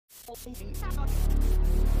Shape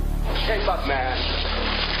up, man.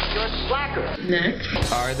 You're a slacker.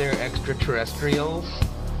 Next. Are there extraterrestrials?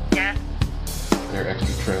 Yes. Are there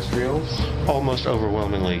extraterrestrials? Almost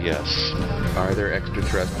overwhelmingly, yes. Are there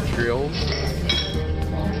extraterrestrials?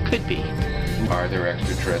 Could be. Are there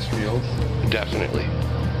extraterrestrials? Definitely.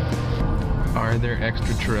 Are there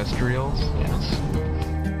extraterrestrials? Yes.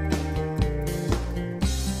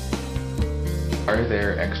 Are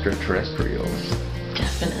there extraterrestrials?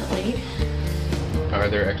 Definitely. Are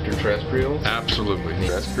there extraterrestrials? Absolutely.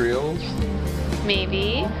 Terrestrials?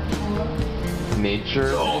 Maybe.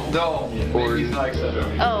 Nature? No. Or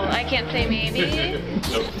Oh, I can't say maybe.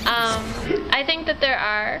 I think that there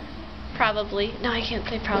are. Probably. No, I can't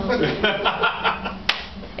say probably. If I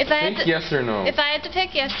had think to, yes or no. If I had to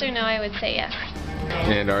pick yes or no, I would say yes.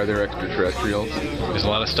 And are there extraterrestrials? There's a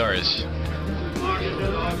lot of stars.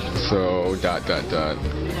 So, ...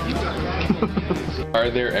 Are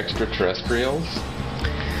there extraterrestrials?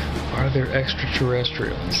 Are there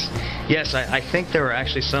extraterrestrials? Yes, I think there were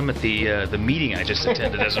actually some at the meeting I just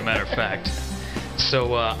attended, as a matter of fact.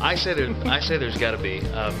 So I say there's got to be.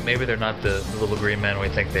 Maybe they're not the little green men we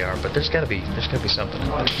think they are, but there's got to be something.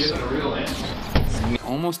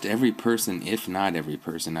 Almost every person, if not every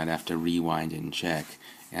person, I'd have to rewind and check,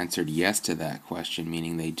 answered yes to that question,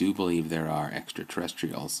 meaning they do believe there are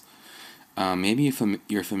extraterrestrials. Maybe if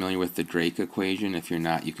you're familiar with the Drake equation. If you're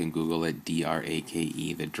not, you can Google it,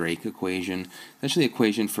 D-R-A-K-E, the Drake equation. It's actually an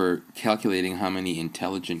equation for calculating how many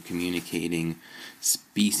intelligent communicating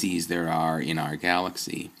species there are in our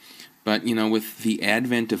galaxy. But, with the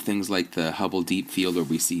advent of things like the Hubble Deep Field, where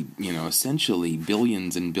we see, essentially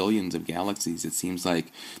billions and billions of galaxies, it seems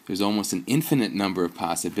like there's almost an infinite number of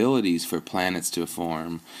possibilities for planets to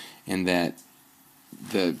form, and that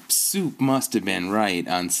the soup must have been right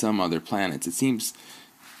on some other planets. It seems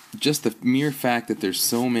just the mere fact that there's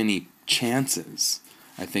so many chances,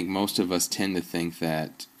 I think most of us tend to think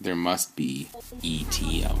that there must be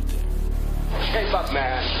E.T. out there. Shape up,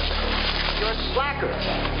 man. You're a slacker.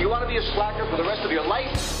 Do you want to be a slacker for the rest of your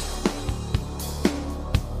life?